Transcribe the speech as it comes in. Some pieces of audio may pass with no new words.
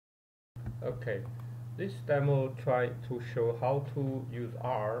Okay, this demo tried to show how to use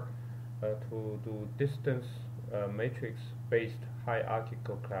R to do distance matrix based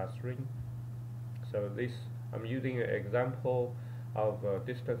hierarchical clustering. So this I'm using an example of a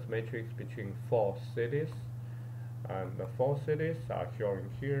distance matrix between 4 cities, and the 4 cities are shown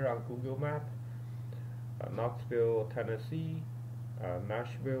here on Google Map: Knoxville, Tennessee,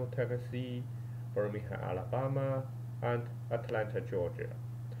 Nashville, Tennessee, Birmingham, Alabama, and Atlanta, Georgia.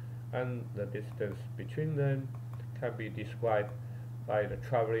 And the distance between them can be described by the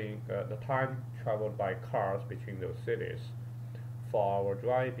time traveled by cars between those cities: 4-hour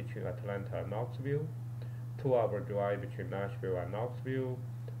drive between Atlanta and Knoxville, 2-hour drive between Nashville and Knoxville,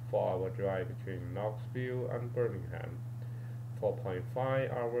 4-hour drive between Knoxville and Birmingham,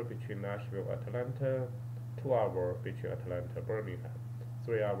 4.5-hour between Nashville and Atlanta, 2-hour between Atlanta and Birmingham,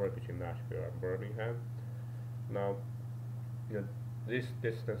 3-hour between Nashville and Birmingham. Now, this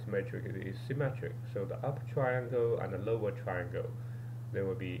distance matrix is symmetric, so the upper triangle and the lower triangle, they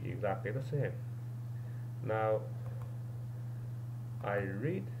will be exactly the same. Now, I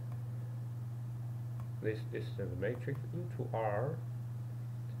read this distance matrix into R,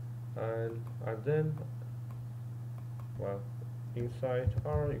 and then, well, inside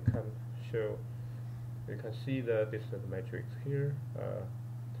R you can see the distance matrix here.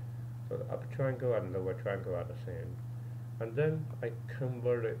 So the upper triangle and lower triangle are the same. And then I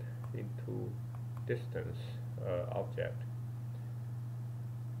convert it into distance object.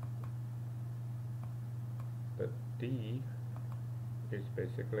 The D is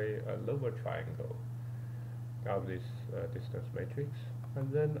basically a lower triangle of this distance matrix,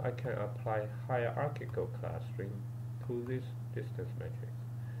 and then I can apply hierarchical clustering to this distance matrix,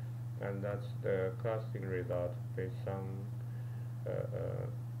 and that's the clustering result based on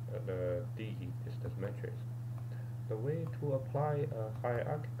the D distance matrix. The way to apply a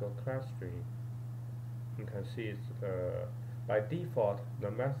hierarchical clustering, you can see it's by default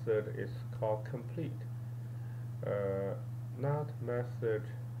the method is called complete. That method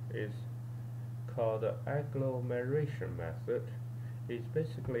is called the agglomeration method. It's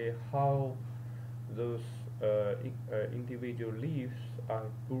basically how those individual leaves are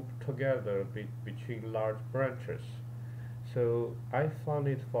grouped together between large branches. So I found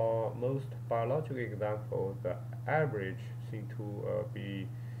it for most biological examples, the average seem to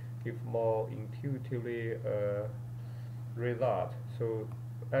give more intuitively result. So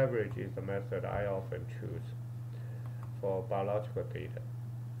average is the method I often choose for biological data.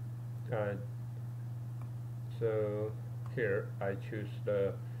 So here I choose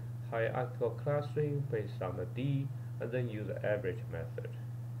the hierarchical clustering based on the D, and then use the average method.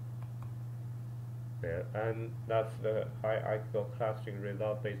 There, and that's the hierarchical clustering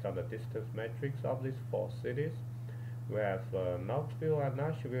result based on the distance matrix of these 4 cities. Whereas Knoxville and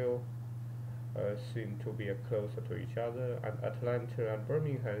Nashville seem to be closer to each other, and Atlanta and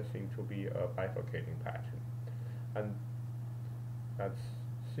Birmingham seem to be a bifurcating pattern. And that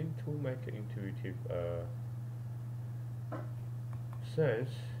seems to make intuitive sense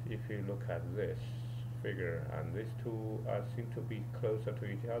if you look at this figure, and these two seem to be closer to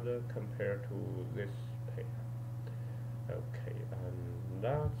each other compared to this pair. Okay, and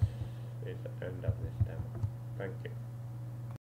that is the end of this demo. Thank you.